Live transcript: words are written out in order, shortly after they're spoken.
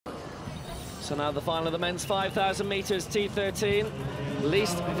So now the final of the men's 5,000 meters T13.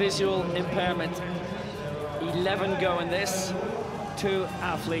 Least visual impairment. 11 go in this. 2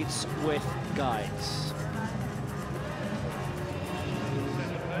 athletes with guides.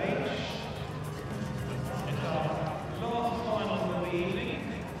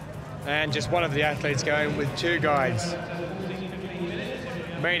 And just one of the athletes going with 2 guides.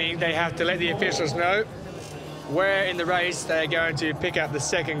 Meaning they have to let the officials know where in the race they're going to pick up the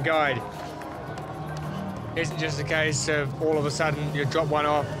second guide. Isn't just a case of all of a sudden you drop one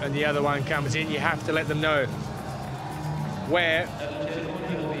off and the other one comes in. You have to let them know where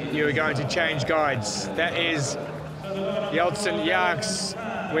you are going to change guides. That is Yeltsin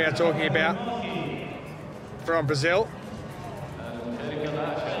JACQUES we are talking about from Brazil.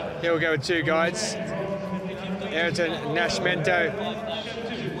 He'll go with 2 guides. Ayrton Nascimento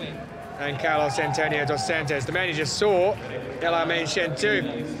and Carlos Antonio dos Santos. The man you just saw, Amin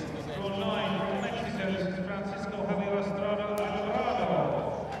CHENTOUF.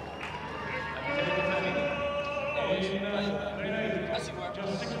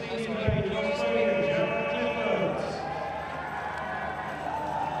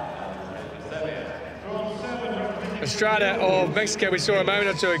 Estrada of Mexico we saw a moment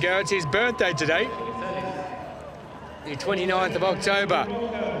or two ago. It's his birthday today, the 29th of October.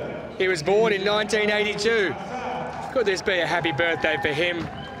 He was born in 1982. Could this be a happy birthday for him?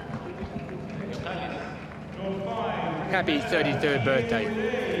 Happy 33rd birthday.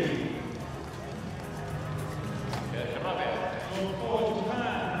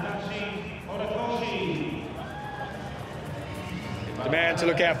 The man to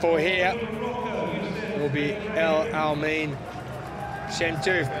look out for here will be Amin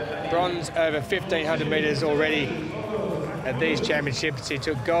CHENTOUF. Bronze over 1,500 metres already at these championships. He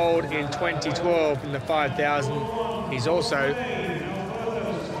took gold in 2012 in the 5,000. He's also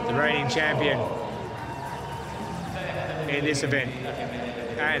the reigning champion in this event.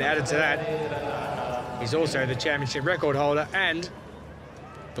 And added to that, he's also the championship record holder and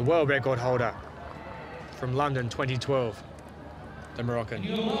the world record holder from London 2012, the Moroccan.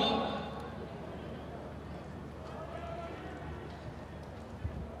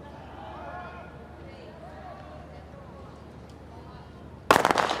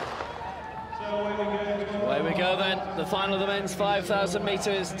 The final of the men's 5,000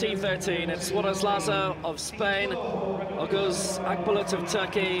 metres T13. It's SUAREZ LASO of Spain, Oguz AKBULUT of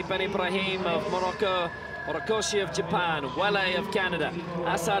Turkey, BENIBRAHIM of Morocco, HORIKOSHI of Japan, OUELLET of Canada,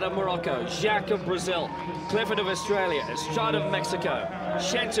 Assad of Morocco, Jacques of Brazil, Clifford of Australia, Estrada of Mexico,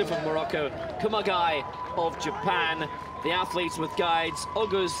 CHENTOUF of Morocco, KUMAGAI of Japan. The athletes with guides,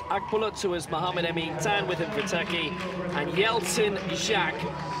 Oguz AKBULUT, who is Mohammed Amin Tan with him for Turkey, and Yeltsin Jacques,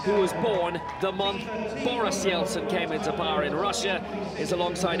 who was born the month Boris Yeltsin came into power in Russia, is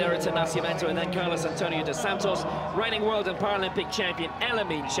alongside Ayrton Nascimento and then Carlos Antonio dos Santos, reigning world and Paralympic champion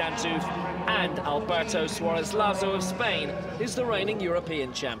Amin CHENTOUF, and Alberto SUAREZ LASO of Spain is the reigning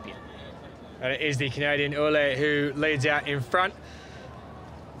European champion. And it is the Canadian OUELLET who leads out in front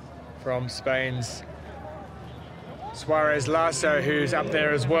from Spain's SUAREZ LASO, who's up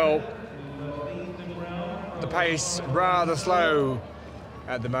there as well. The pace rather slow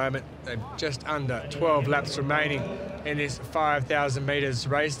at the moment. They've just under 12 laps remaining in this 5,000 metres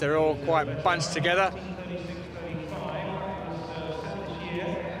race. They're all quite bunched together.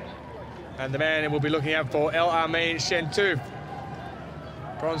 And the man we'll be looking out for, Amin CHENTOUF.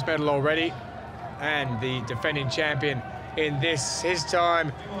 Bronze medal already, and the defending champion in this. His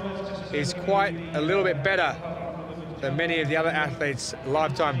time is quite a little bit better than many of the other athletes'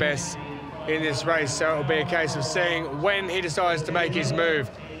 lifetime bests in this race, so it'll be a case of seeing when he decides to make his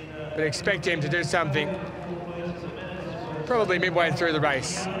move. But expect him to do something probably midway through the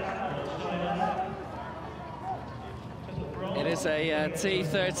race. It is a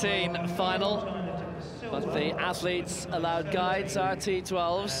T13 final, but the athletes allowed guides are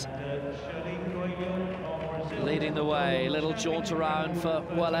T12s. Leading the way, little jaunt around for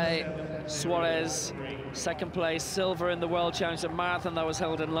OUELLET. SUAREZ, second place, silver in the World Championship Marathon that was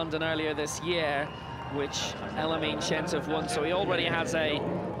held in London earlier this year, which Amin CHENTOUF won. So he already has a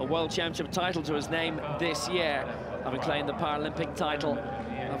World Championship title to his name this year, having claimed the Paralympic title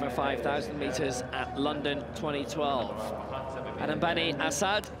over 5,000 metres at London 2012. Abdennabi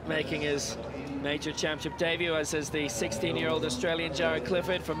ASSAD making his major championship debut, as is the 16-year-old Australian Jaryd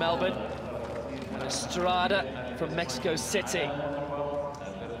CLIFFORD from Melbourne, and Estrada from Mexico City.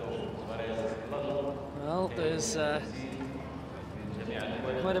 Well, there's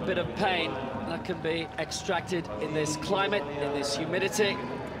quite a bit of pain that can be extracted in this climate, in this humidity.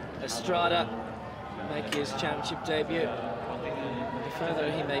 Estrada making his championship debut. If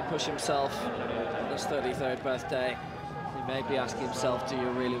further he may push himself on his 33rd birthday, he may be asking himself, do you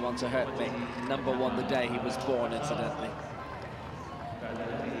really want to hurt me? Number one the day he was born, incidentally.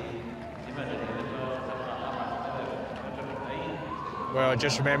 Well,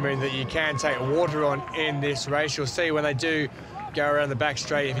 just remembering that you can take water on in this race. You'll see when they do go around the back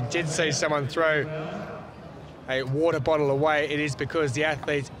straight, if you did see someone throw a water bottle away, it is because the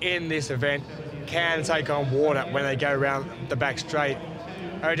athletes in this event can take on water when they go around the back straight.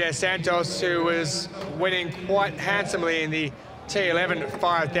 Oguz Santos, who was winning quite handsomely in the T11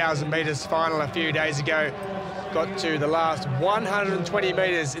 5,000 metres final a few days ago, got to the last 120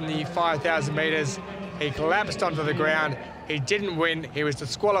 metres in the 5,000 metres. He collapsed onto the ground. He didn't win. He was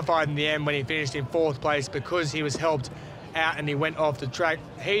disqualified in the end when he finished in 4th place because he was helped out and he went off the track.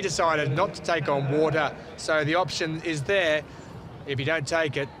 He decided not to take on water, so the option is there. If you don't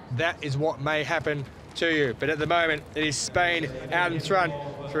take it, that is what may happen to you. But at the moment, it is Spain out in front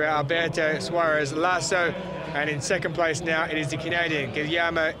through Alberto, SUAREZ, LASO, and in 2nd place now it is the Canadian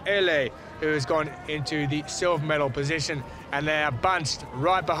Guillaume OUELLET, who has gone into the silver medal position, and they are bunched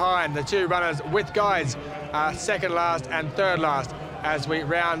right behind the 2 runners with guides, 2nd last and 3rd last, as we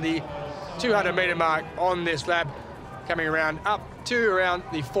round the 200-metre mark on this lap, coming around up to around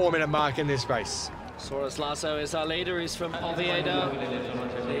the 4-minute mark in this race. SUAREZ LASO is our leader. He's from Oviedo,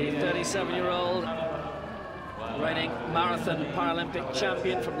 the 37-year-old reigning marathon Paralympic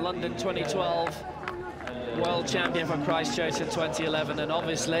champion from London 2012, world champion for Christchurch in 2011, and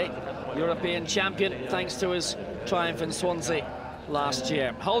obviously European champion thanks to his triumph in Swansea last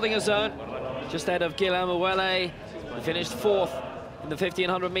year. Holding his own just ahead of Guillaume OUELLET. He finished 4th in the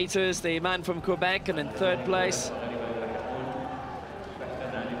 1,500 metres, the man from Quebec, and in 3rd place.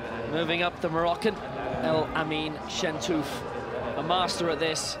 Moving up, the Moroccan Amin CHENTOUF, a master at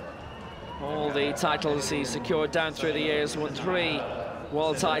this. All the titles he secured down through the years, won 3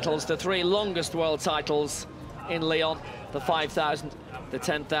 world titles, the 3 longest world titles in Lyon, the 5,000, the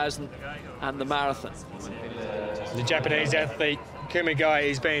 10,000 and the marathon. The Japanese athlete Kumagai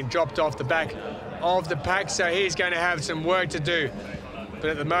is being dropped off the back of the pack, so he's going to have some work to do. But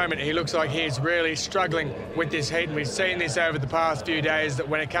at the moment, he looks like he's really struggling with this heat, and we've seen this over the past few days, that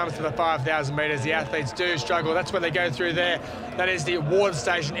when it comes to the 5,000 metres, the athletes do struggle. That's when they go through there. That is the water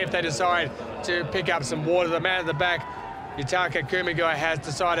station if they decide to pick up some water. The man at the back, Yutaka KUMAGAI, has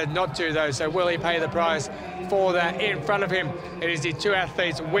decided not to, though, so will he pay the price for that? In front of him, it is the 2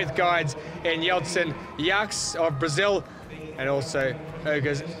 athletes with guides in Yeltsin JACQUES of Brazil, and also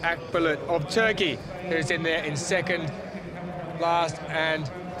Oguz AKBULUT of Turkey, who's in there in 2nd last and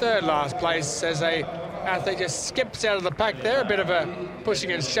 3rd last place, as a athlete just skips out of the pack there. A bit of a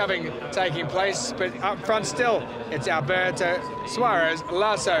pushing and shoving taking place, but up front still it's Alberto, SUAREZ,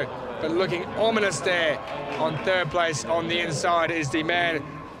 LASO, but looking ominous there. On 3rd place on the inside is the man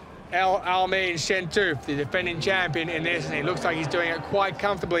Amin CHENTOUF, the defending champion in this, and he looks like he's doing it quite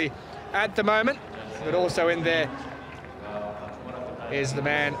comfortably at the moment. But also in there is the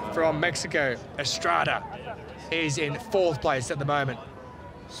man from Mexico, ESTRADA. He's in 4th place at the moment.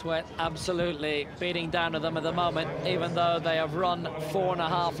 Sweat absolutely beating down to them at the moment, even though they have run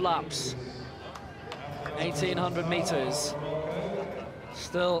 4.5 laps. 1,800 metres.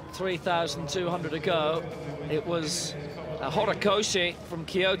 Still 3,200 to go. It was Horikoshi from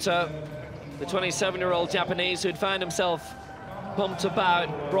Kyoto, the 27-year-old Japanese, who'd found himself pumped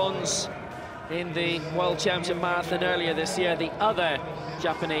about bronze in the World Championship Marathon earlier this year. The other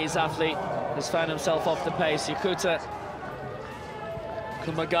Japanese athlete has found himself off the pace, Yutaka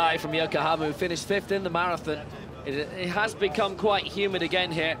KUMAGAI from Yokohama, who finished 5th in the marathon. It has become quite humid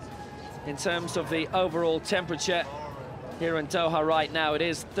again here in terms of the overall temperature here in Doha right now. It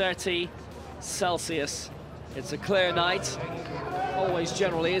is 30 Celsius. It's a clear night. Always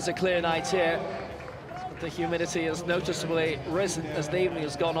generally is a clear night here. But the humidity has noticeably risen as the evening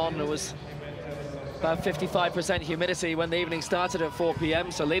has gone on. It was about 55% humidity when the evening started at 4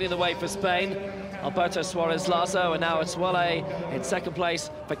 p.m. So leading the way for Spain, Alberto SUAREZ LASO, and now it's OUELLET in 2nd place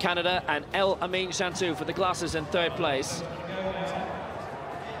for Canada, and Amin CHENTOUF for the glasses in 3rd place.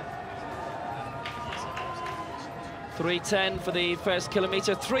 3:10 for the 1st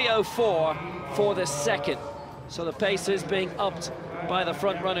kilometre, 3:04 for the 2nd. So the pace is being upped by the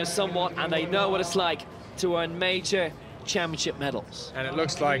front runners somewhat, and they know what it's like to earn major championship medals. And it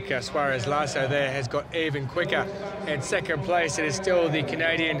looks like SUAREZ LASO there has got even quicker. In 2nd place, it is still the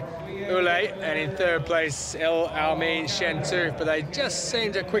Canadian OUELLET, and in 3rd place, Amin CHENTOUF, but they just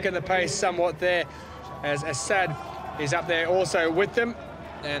seem to quicken the pace somewhat there, as Assad is up there also with them.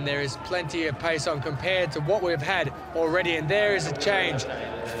 And there is plenty of pace on compared to what we've had already, and there is a change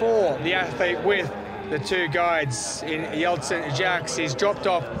for the athlete with the two guides in Yeltsin JACQUES. He's dropped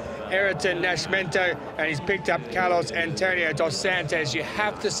off Ayrton Nascimento and he's picked up Carlos Antonio dos Santos. You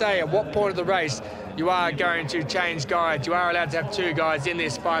have to say at what point of the race you are going to change guides. You are allowed to have two guides in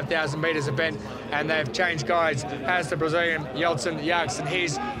this 5,000 metres event, and they've changed guides as the Brazilian Yeltsin JACQUES, and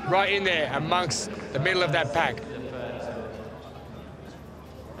he's right in there amongst the middle of that pack.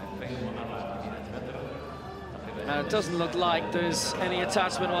 It doesn't look like there's any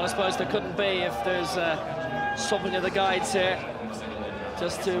attachment. Well, I suppose there couldn't be if there's something of the guides here,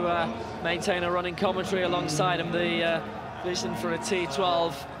 just to maintain a running commentary alongside him. The vision for a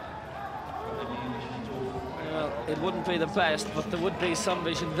T12. Well, it wouldn't be the best, but there would be some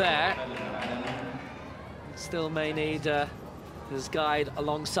vision there. Still may need his guide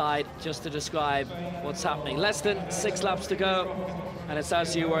alongside just to describe what's happening. Less than 6 laps to go, and it's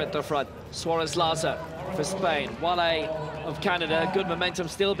as you were at the front. SUAREZ LASO for Spain. Ouellet of Canada. Good momentum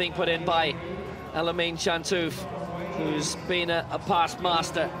still being put in by Amin CHENTOUF, who's been a past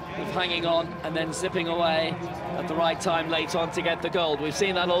master of hanging on and then zipping away at the right time late on to get the gold. We've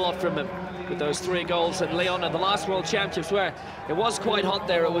seen that a lot from him with those 3 goals in Lyon at the last World Championships, where it was quite hot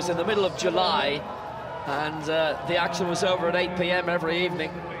there. It was in the middle of July, and the action was over at 8 p.m. every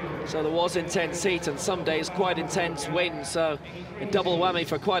evening. So there was intense heat and some days quite intense wind. So a double whammy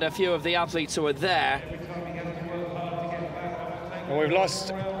for quite a few of the athletes who were there. Well, we've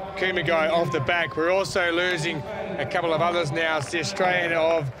lost Kumagai off the back. We're also losing a couple of others now. It's the Australian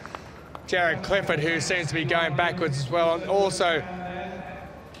of Jaryd CLIFFORD, who seems to be going backwards as well. And also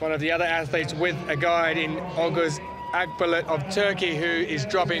one of the other athletes with a guide in Oguz AKBULUT of Turkey, who is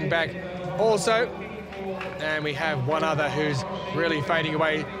dropping back also. And we have one other who's really fading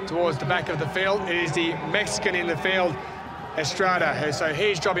away towards the back of the field. It is the Mexican in the field, ESTRADA. So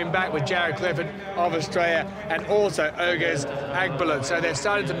he's dropping back with Jaryd CLIFFORD of Australia and also Oguz AKBULUT. So they're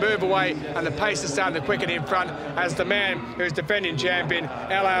starting to move away and the pace is starting to quicken in front as the man who's defending champion,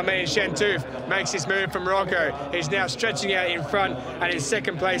 Amin CHENTOUF, makes his move from Morocco. He's now stretching out in front, and in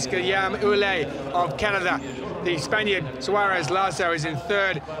second place, Guillaume OUELLET of Canada. The Spaniard SUAREZ LASO is in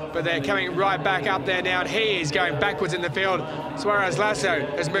third, but they're coming right back up there now, and he is going backwards in the field. SUAREZ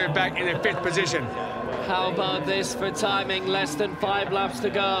LASO has moved back in the 5th position. How about this for timing? Less than 5 laps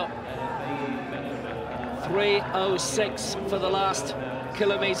to go. 3:06 for the last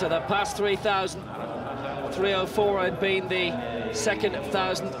kilometre. The past 3,000. 3:04 had been the second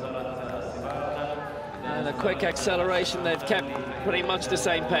 1,000. And a quick acceleration. They've kept pretty much the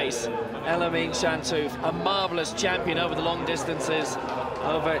same pace. Amin CHENTOUF, a marvellous champion over the long distances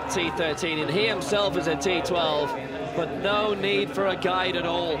over T13, and he himself is a T12, but no need for a guide at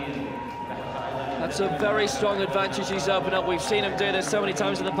all. That's a very strong advantage he's opened up. We've seen him do this so many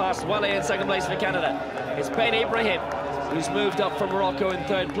times in the past. Ouellet in second place for Canada. It's BENIBRAHIM who's moved up from Morocco in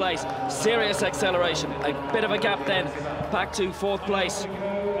 3rd place. Serious acceleration. A bit of a gap then, back to 4th place.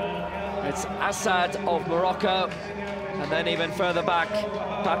 It's Assad of Morocco. And then even further back,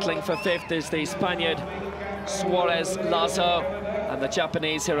 battling for 5th is the Spaniard SUAREZ LASO and the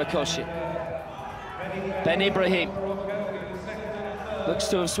Japanese HORIKOSHI. BENIBRAHIM looks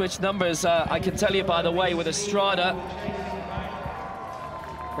to have switched numbers. I can tell you, by the way, with ESTRADA.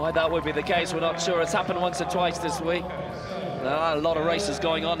 Why that would be the case, we're not sure. It's happened once or twice this week. There are a lot of races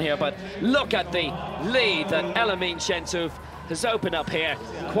going on here, but look at the lead that Amin CHENTOUF has opened up here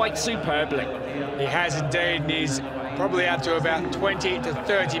quite superbly. He has indeed, and he's probably up to about 20 to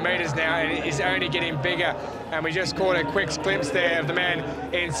 30 metres now, and he's only getting bigger. And we just caught a quick glimpse there of the man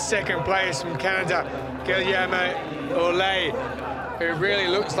in 2nd place from Canada, Guillaume OUELLET, who really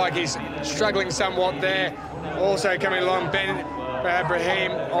looks like he's struggling somewhat there. Also coming along,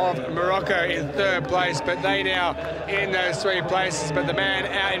 BENIBRAHIM of Morocco in 3rd place, but they now in those 3 places. But the man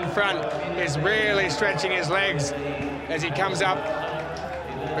out in front is really stretching his legs as he comes up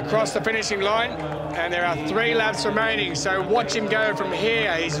across the finishing line, and there are 3 laps remaining, so watch him go from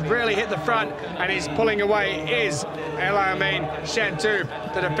here. He's really hit the front, and he's pulling away is Amin CHENTOUF,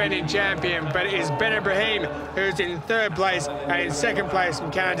 the defending champion, but it is BENIBRAHIM who's in 3rd place, and in 2nd place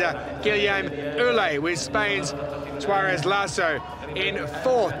from Canada, Guillaume OUELLET with Spain's SUAREZ LASO in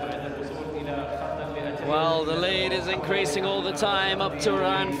 4th. Well, the lead is increasing all the time, up to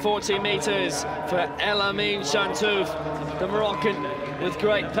around 40 metres for Amin CHENTOUF, the Moroccan with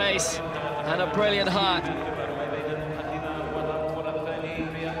great pace and a brilliant heart.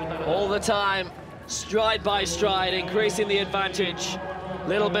 All the time, stride by stride, increasing the advantage.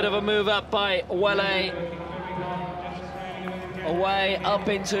 Little bit of a move up by OUELLET. Away up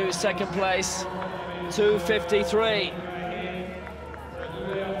into 2nd place, 2:53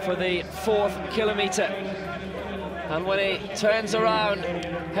 for the 4th kilometre. And when he turns around,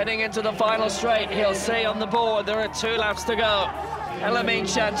 heading into the final straight, he'll see on the board there are 2 laps to go. Amin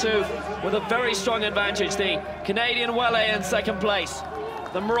CHENTOUF with a very strong advantage. The Canadian OUELLET in second place.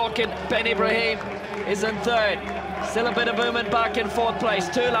 The Moroccan BENIBRAHIM is in third. Still a bit of movement back in fourth place.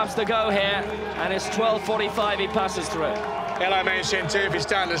 2 laps to go here, and it's 12:45 he passes through. Amin CHENTOUF is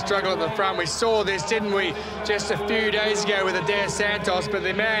starting to struggle at the front. We saw this, didn't we, just a few days ago with Adair Santos, but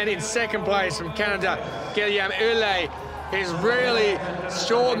the man in second place from Canada, Guillaume OUELLET, is really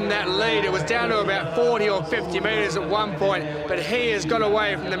shortened that lead. It was down to about 40 or 50 metres at one point, but he has got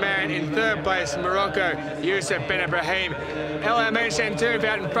away from the man in third place from Morocco, Youssef BENIBRAHIM. Amin CHENTOUF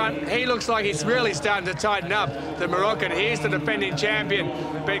out in front, he looks like he's really starting to tighten up, the Moroccan. He is the defending champion,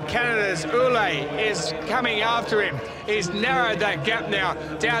 but Canada's OUELLET is coming after him. He's narrowed that gap now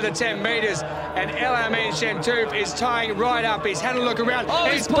down to 10 metres, and Amin CHENTOUF is tying right up. He's had a look around. Oh,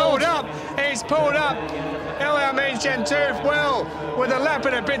 he's pulled up. He's pulled up. Amin CHENTOUF, well, with a lap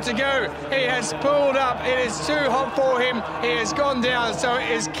and a bit to go, he has pulled up. It is too hot for him. He has gone down, so it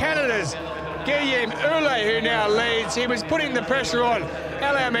is Canada's Guillaume OUELLET who now leads. He was putting the pressure on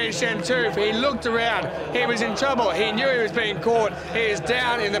Amin CHENTOUF. He looked around. He was in trouble. He knew he was being caught. He is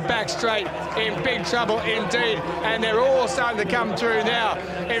down in the back straight, in big trouble indeed. And they're all starting to come through now.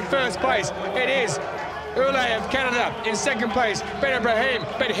 In first place, it is OUELLET of Canada. In second place, BENIBRAHIM.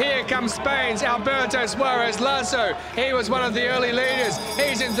 But here comes Spain's Alberto SUAREZ LASO. He was one of the early leaders.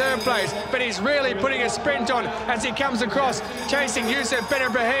 He's in third place, but he's really putting a sprint on as he comes across, chasing Youssef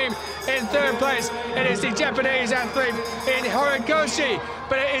BENIBRAHIM. In third place, it is the Japanese athlete in HORIKOSHI,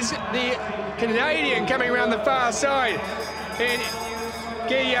 but it is the Canadian coming around the far side in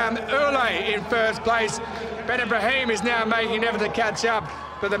Guillaume OUELLET in first place. BENIBRAHIM is now making an effort to catch up,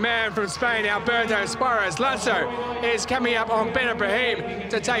 but the man from Spain, Alberto SUAREZ LASO, is coming up on BENIBRAHIM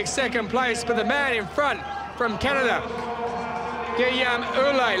to take second place. But the man in front from Canada, Guillaume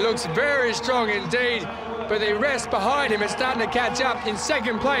OUELLET, looks very strong indeed, but the rest behind him is starting to catch up. In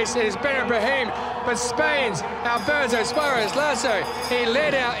second place is BENIBRAHIM, but Spain's Alberto SUAREZ LASO, he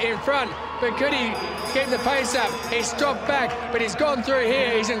led out in front, but could he get the pace up? He's dropped back, but he's gone through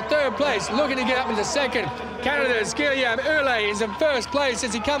here. He's in third place, looking to get up into second. Canada's Guillaume OUELLET is in first place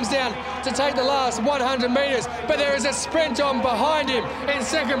as he comes down to take the last 100 metres, but there is a sprint on behind him. In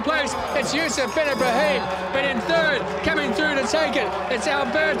second place, it's Youssef BENIBRAHIM, but in third, coming through to take it, it's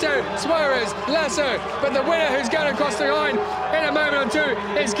Alberto SUAREZ LASO, but the winner who's going across the line in a moment or two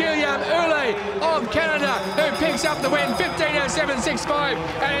is Guillaume OUELLET of Canada, who picks up the win, 15:07.65,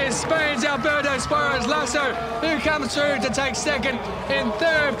 and it is Spain's Alberto SUAREZ LASO who comes through to take second. In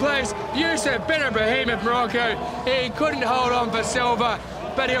third place, Youssef BENIBRAHIM of Morocco. He couldn't hold on for silver,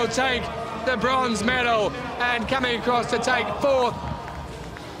 but he'll take the bronze medal. And coming across to take fourth,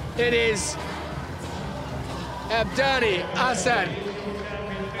 it is Abdennabi ASSAD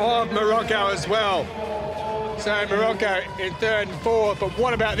of Morocco as well. So Morocco in third and fourth, but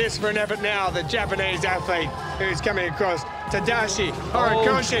what about this for an effort now? The Japanese athlete who's coming across, Tadashi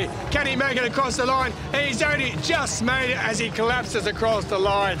HORIKOSHI. Can he make it across the line? He's only just made it as he collapses across the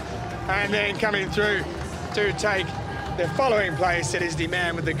line. And then coming through to take the following place, it is the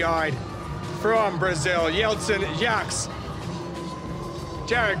man with the guide from Brazil, Yeltsin JACQUES.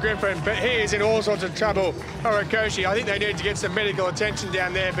 Jaryd CLIFFORD, but he is in all sorts of trouble. HORIKOSHI, I think they need to get some medical attention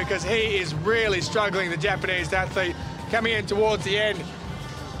down there because he is really struggling, the Japanese athlete. Coming in towards the end,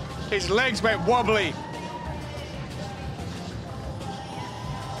 his legs went wobbly.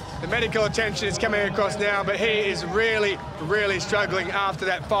 The medical attention is coming across now, but he is really, really struggling after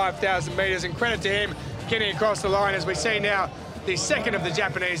that 5,000 metres. And credit to him getting across the line, as we see now the second of the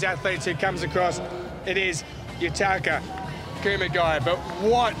Japanese athletes who comes across. It is Yutaka KUMAGAI. But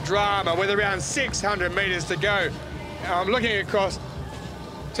what drama with around 600 metres to go. I'm looking across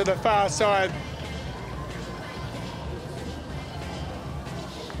to the far side.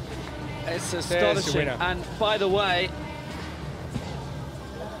 It's astonishing. And by the way,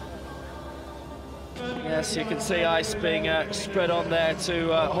 yes, you can see ice being spread on there to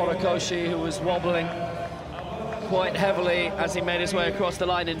HORIKOSHI, who was wobbling quite heavily as he made his way across the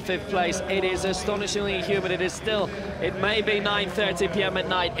line in fifth place. It is astonishingly humid. It is still, it may be 9:30 p.m. at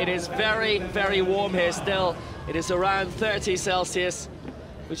night. It is very, very warm here still. It is around 30 Celsius,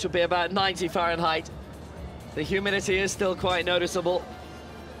 which would be about 90 Fahrenheit. The humidity is still quite noticeable.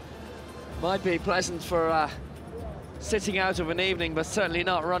 Might be pleasant for sitting out of an evening, but certainly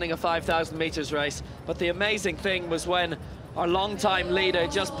not running a 5,000 meters race. But the amazing thing was when our long-time leader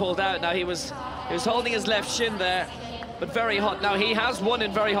just pulled out. Now he was holding his left shin there, but very hot. Now he has won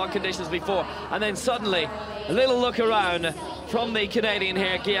in very hot conditions before, and then suddenly a little look around from the Canadian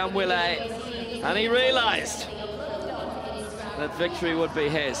here, Guillaume OUELLET, and he realized that victory would be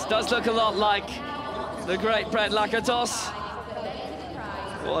his. Does look a lot like the great Brett Lakatos.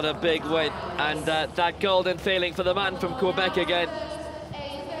 What a big win, and that golden feeling for the man from Quebec again.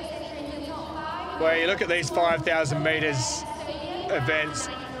 Well, you look at these 5,000 metres events,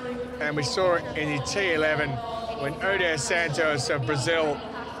 and we saw it in the T11 when Oguz Santos of Brazil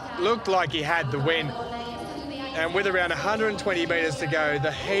looked like he had the win. And with around 120 metres to go,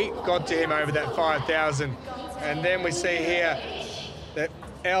 the heat got to him over that 5,000. And then we see here that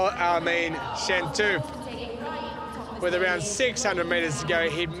Amin CHENTOUF, with around 600 metres to go,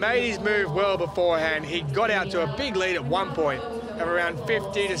 he'd made his move well beforehand. He got out to a big lead at one point of around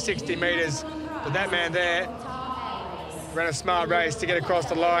 50 to 60 metres. But that man there ran a smart race to get across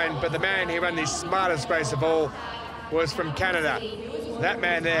the line. But the man who ran the smartest race of all was from Canada. That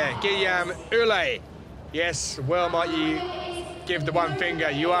man there, Guillaume OUELLET. Yes, well might you give the one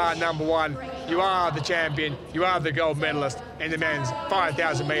finger. You are number one. You are the champion. You are the gold medalist in the men's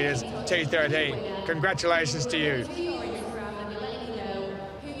 5,000 metres T13. Congratulations to you.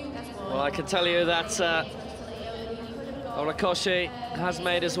 Well, I can tell you that HORIKOSHI has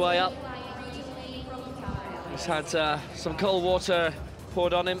made his way up. He's had some cold water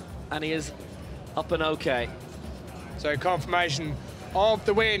poured on him, and he is up and okay. So confirmation of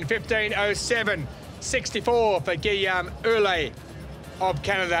the win, 15:07.64 for Guillaume OUELLET of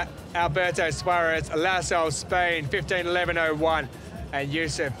Canada, Alberto SUAREZ, LASO of Spain, 15:11.01, and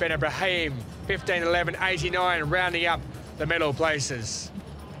Youssef BENIBRAHIM, 15:11.89, rounding up the medal places.